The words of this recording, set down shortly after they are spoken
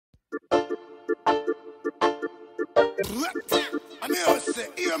I mean, I say,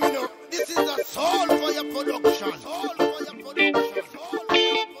 hear me now. This is a soul for your production. Soul for your production. Soul for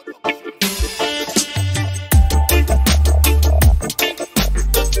your production.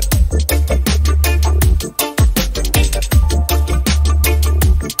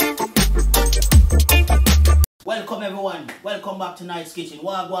 Welcome everyone. Welcome back to Night's Kitchen.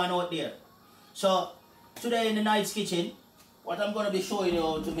 What going out there? So today in the Night's Kitchen, what I'm going to be showing you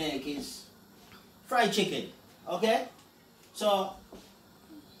how to make is fried chicken. Okay? So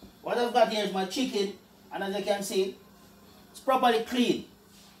what I've got here is my chicken, and as you can see, it's properly clean.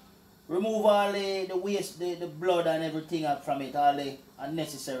 Remove all the waste, the blood and everything out from it, all the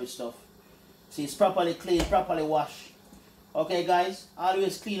unnecessary stuff. See, it's properly clean, properly washed. Okay guys,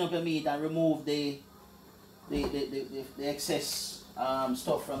 always clean up your meat and remove the excess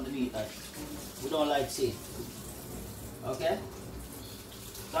stuff from the meat that we don't like seeing. Okay?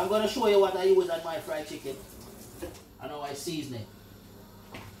 So I'm going to show you what I use on my fried chicken and how I season it.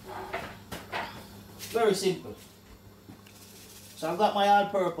 Very simple. So I've got my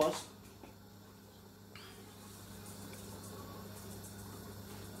all-purpose.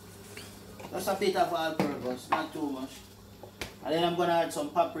 Just a bit of all-purpose, not too much. And then I'm going to add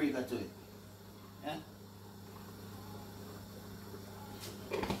some paprika to it. Yeah?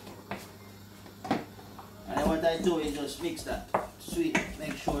 And then what I do is just mix that sweet,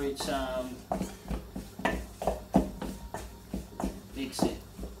 make sure it's mix it.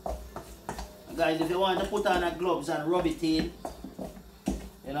 And guys, if you want to put on a gloves and rub it in,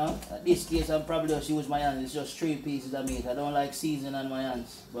 you know, at this case I'm probably just use my hands. It's just 3 pieces of meat. I don't like seasoning on my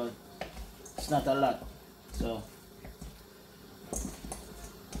hands, but it's not a lot. So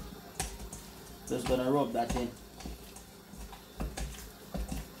just gonna rub that in.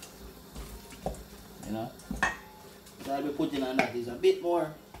 You know, what I'll be putting on that is a bit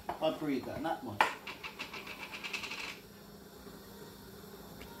more paprika, not much.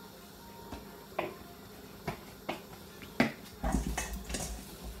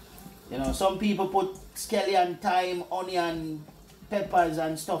 You know, some people put scallion, thyme, onion, peppers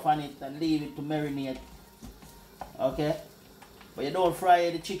and stuff on it and leave it to marinate. Okay? But you don't fry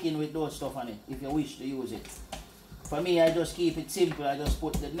the chicken with those stuff on it if you wish to use it. For me, I just keep it simple. I just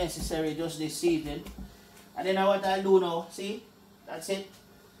put the necessary, just this seasoning. And then what I'll do now, see? That's it.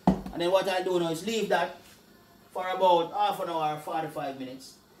 And then what I'll do now is leave that for about half an hour, 45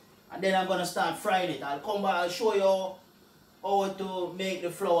 minutes. And then I'm going to start frying it. I'll come back, I'll show you how to make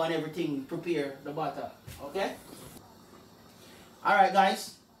the flour and everything, prepare the batter. Okay? Alright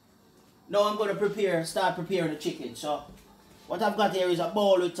guys. Now I'm going to start preparing the chicken. So, what I've got here is a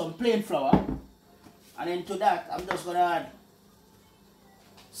bowl with some plain flour. And then to that, I'm just going to add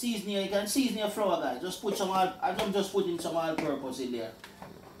seasoning. You can season your flour, guys. Just put some, I'm just putting some all-purpose in there.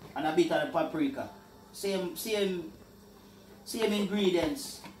 And a bit of the paprika. Same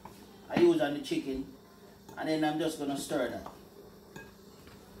ingredients I use on the chicken. And then I'm just going to stir that.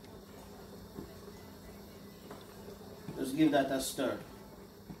 Just give that a stir.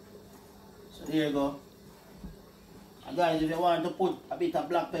 So there you go. And guys, if you want to put a bit of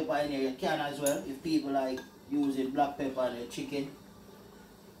black pepper in here, you can as well. If people like using black pepper in their chicken,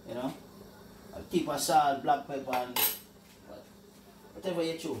 you know, a tip of salt, black pepper, and whatever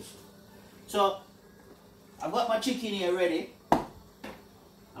you choose. So I've got my chicken here ready,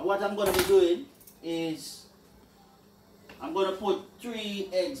 and what I'm going to be doing is I'm going to put 3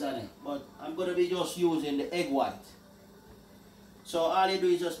 eggs on it, but I'm going to be just using the egg white. So all you do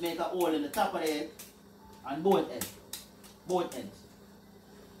is just make a hole in the top of the egg and both ends.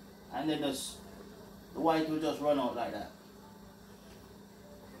 And then just the white will just run out like that.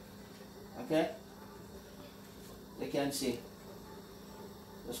 Okay? You can see.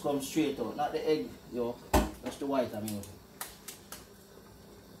 Just come straight out. Not the egg, yo. That's the white I'm using.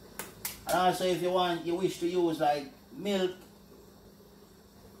 And also if you wish to use like milk,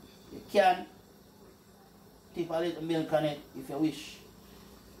 you can tip a little milk on it if you wish.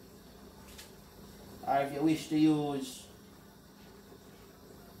 Or if you wish to use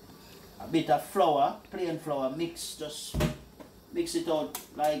a bit of flour, plain flour, just mix it out,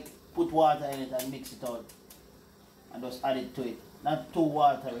 like put water in it and mix it out and just add it to it. Not too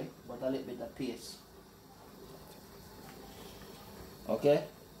watery, but a little bit of paste. Okay?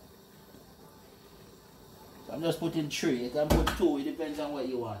 So I'm just putting 3. You can put 2, it depends on what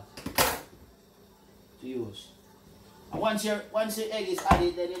you want to use. And once the egg is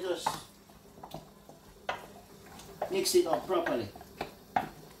added, then you just mix it up properly.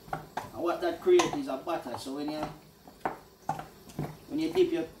 And what that creates is a batter. So when you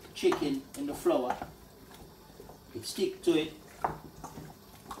dip your chicken in the flour, it sticks to it.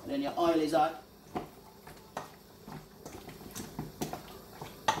 And then your oil is hot.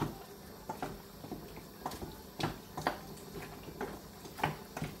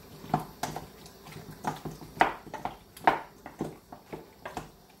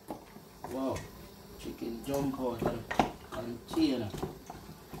 Wow. Chicken jump out of the container.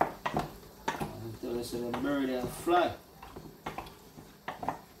 Until I see the bird and fly.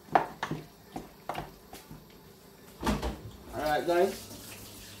 Alright guys.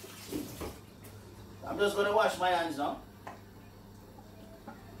 I'm just gonna wash my hands now.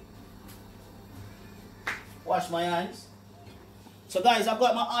 Wash my hands. So guys, I've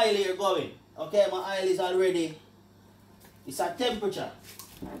got my oil here going. Okay, my oil is already, it's at temperature.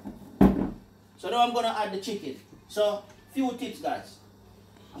 So now I'm gonna add the chicken. So, few tips guys.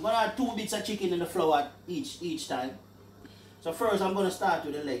 I'm gonna add 2 bits of chicken in the flour each time. So first I'm gonna start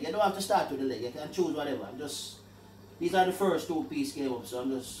with the leg. You don't have to start with the leg, you can choose whatever. These are the first 2 pieces came up, so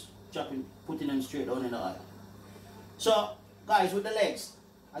I'm just putting them straight down in the oil. So guys, with the legs,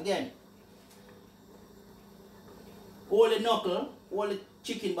 again, hold the knuckle, hold the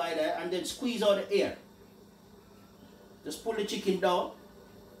chicken by there, and then squeeze out the air. Just pull the chicken down,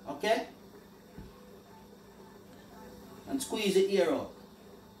 okay? And squeeze the air out.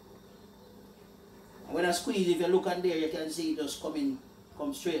 And when I squeeze, if you look on there, you can see it just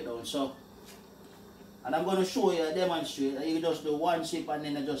come straight down. So, and I'm going to show you, demonstrate, and you just do 1 sip and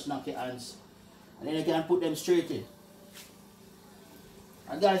then you just knock your hands. And then you can put them straight in.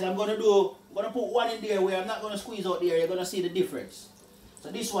 And guys, I'm going to put 1 in there where I'm not going to squeeze out there. You're going to see the difference. So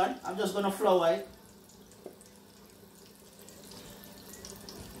this one, I'm just going to flour it.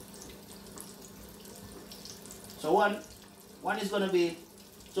 So one is going to be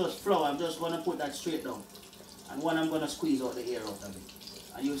just flour. I'm just going to put that straight down. And one I'm going to squeeze out the air out of it.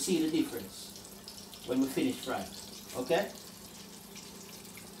 And you'll see the difference when we finish frying. Okay?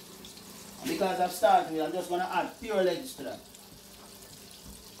 And because I've started with, I'm just going to add pure legs to that.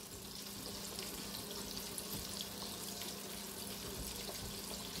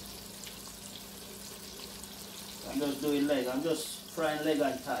 I'm just doing leg. I'm just frying leg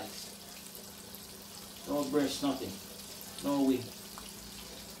and thighs. No breast, nothing. No wing.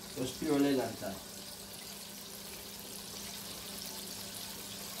 Just pure leg and thigh.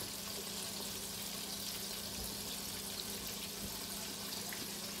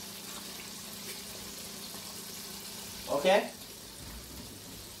 Okay?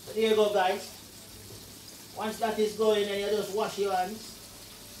 So there you go guys. Once that is going, then you just wash your hands.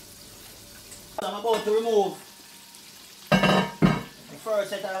 I'm about to remove the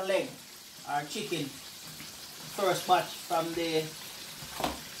first set of leg or chicken, first batch from the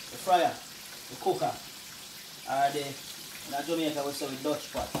fryer, the cooker, or in Jamaica we say with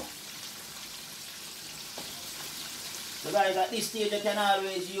Dutch pot. So guys, at this stage you can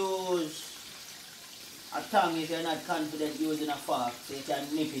always use a tongue if you're not confident using a fork, so you can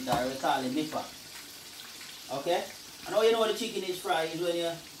nip it, or we call it nipper. Okay? And how you know the chicken is fried is when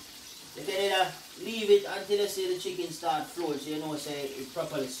you either leave it until you see the chicken start float, so you know say it's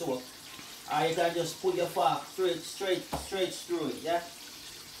properly soaked. Or you can just put your fork straight through it, yeah?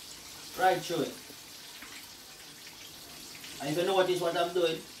 Right through it. And if you notice what I'm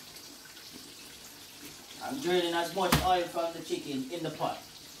doing, I'm draining as much oil from the chicken in the pot.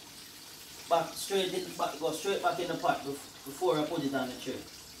 Go straight back in the pot before I put it on the tray.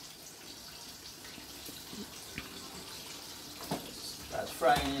 That's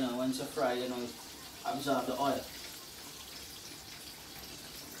frying, you know, once you fry, you know, it absorbs the oil.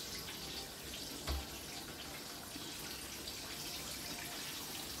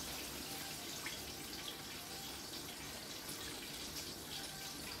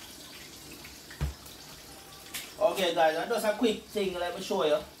 Okay guys, and just a quick thing, let me show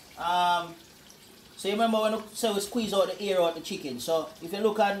you. So you remember when we squeeze out the air out the chicken. So if you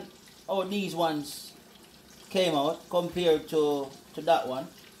look at how these ones came out compared to that one,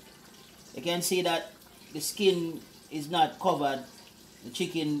 you can see that the skin is not covered. The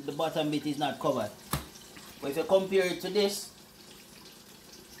chicken, the bottom bit is not covered. But if you compare it to this,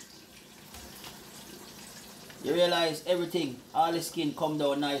 you realize everything, all the skin come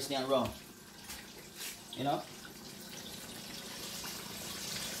down nicely and round. You know?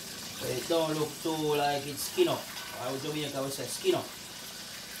 So it don't look too like it's skin up. I would Jamaica would say skin up.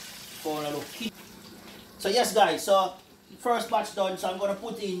 For a look. So yes guys, so first batch done, so I'm gonna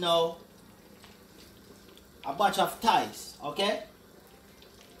put in now a batch of thighs, okay?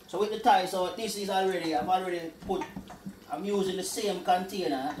 So with the thighs, so this is already, I'm using the same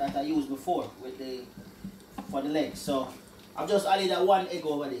container that I used before for the legs. So I've just added a 1 egg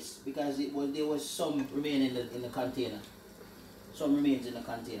over this because there was some remaining in the container. Some remains in the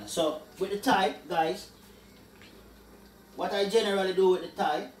container. So with the thigh, guys, what I generally do with the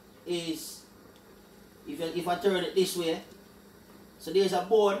thigh is if I turn it this way, so there's a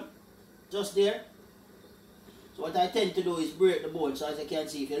bone just there, So what I tend to do is break the bone. So as you can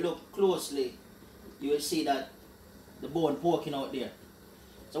see, if you look closely, you will see that the bone poking out there.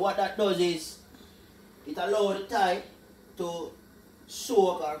 So what that does is, it allows the thigh to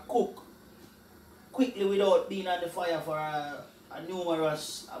soak or cook quickly without being on the fire for a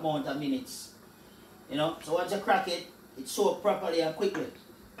numerous amount of minutes. You know, so once you crack it, it soaks properly and quickly.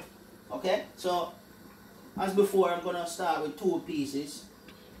 Okay, so as before, I'm gonna start with 2 pieces.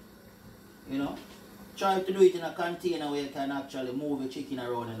 You know, try to do it in a container where you can actually move the chicken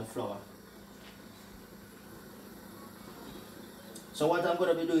around in the flour. So what I'm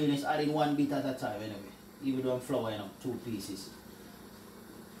gonna be doing is adding 1 bit at a time anyway, even though I'm flouring up 2 pieces.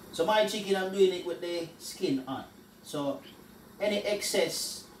 So my chicken, I'm doing it with the skin on. So any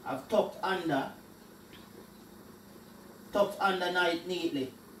excess I've tucked under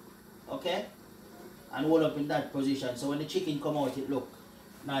neatly, okay, and hold up in that position. So when the chicken come out, it look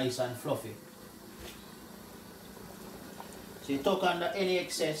nice and fluffy. So you tuck under any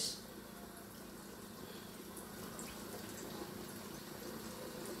excess.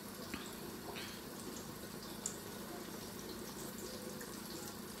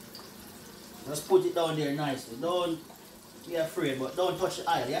 Just put it down there nicely. Don't be afraid, but don't touch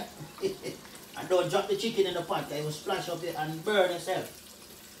the oil, yeah? And don't drop the chicken in the pot, it will splash up here and burn yourself.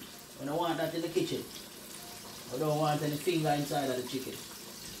 You don't want that in the kitchen. You don't want any finger inside of the chicken.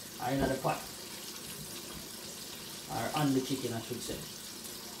 Or in the pot. Or on the chicken, I should say.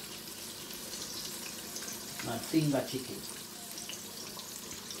 Not finger chicken.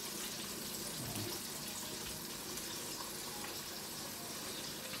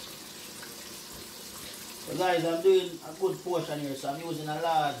 So guys, I'm doing a good portion here, so I'm using a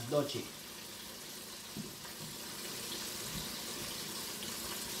large dutchie.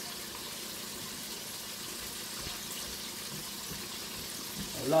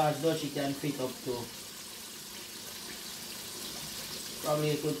 A large dutchie can fit up to,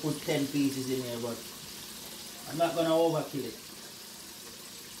 probably you could put 10 pieces in here, but I'm not going to overkill it.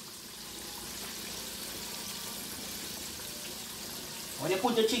 When you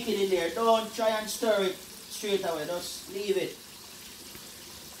put the chicken in there, don't try and stir it straight away, just leave it.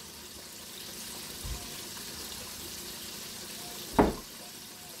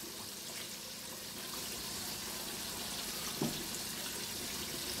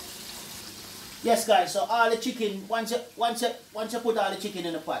 Yes guys, so all the chicken, once you put all the chicken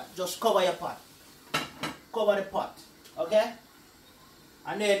in the pot, just cover your pot. Cover the pot, okay?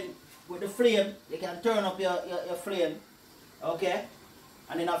 And then with the flame, you can turn up your flame, okay?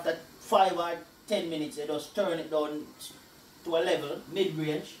 And then after 5 or 10 minutes, you just turn it down to a level,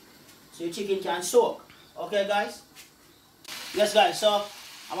 mid-range, so your chicken can soak. Okay guys? Yes guys, so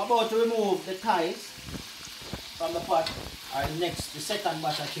I'm about to remove the thighs from the pot, or the second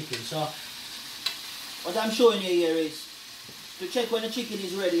batch of chicken. So what I'm showing you here is to check when the chicken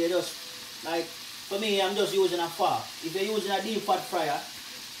is ready. You just, like, for me, I'm just using a fork. If you're using a deep fat fryer,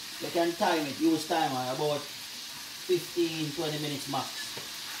 you can time it, use timer about 15-20 minutes max.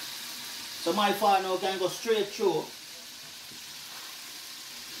 So my fork now can go straight through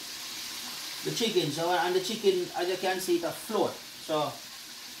the chicken. So, and the chicken, as you can see, it afloat. So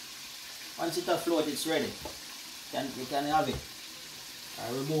once it afloat, it's ready. You can have it.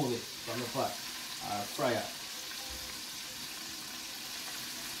 I remove it from the pot. Fryer.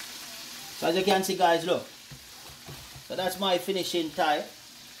 So as you can see guys, look. So that's my finishing thigh.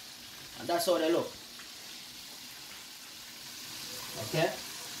 And that's how they look. Okay.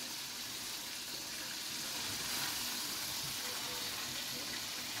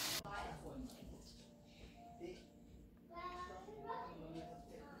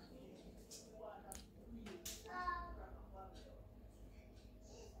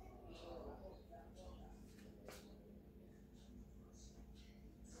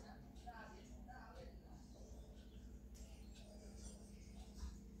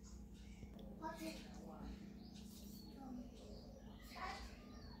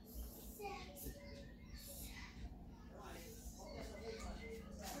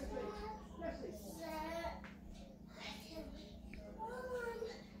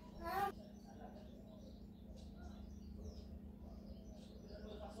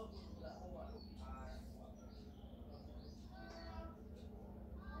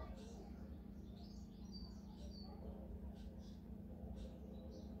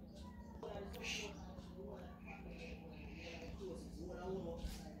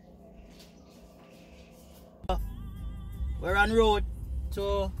 We're on road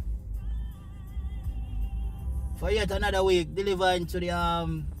to for yet another week delivering to the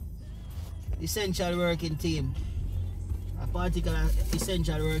essential working team, a particular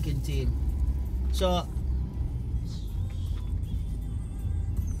essential working team. So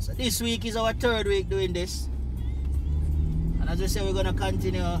So this week is our 3rd week doing this. And as I said, we're gonna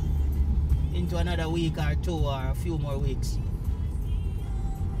continue into another week or 2 or a few more weeks.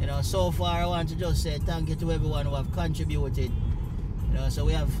 You know, so far I want to just say thank you to everyone who have contributed. You know, so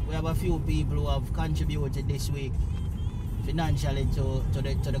we have a few people who have contributed this week financially to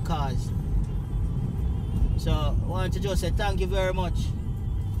the cause. So I want to just say thank you very much,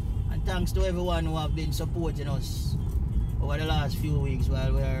 and thanks to everyone who have been supporting us over the last few weeks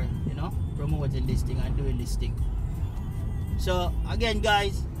while we're, you know, promoting this thing and doing this thing. So again,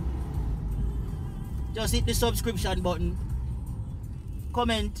 guys, just hit the subscription button,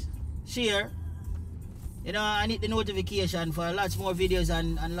 comment, share, you know, and hit the notification for lots more videos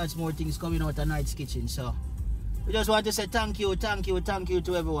and lots more things coming out of Knight's Kitchen. So we just want to say thank you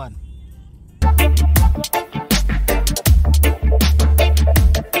to everyone.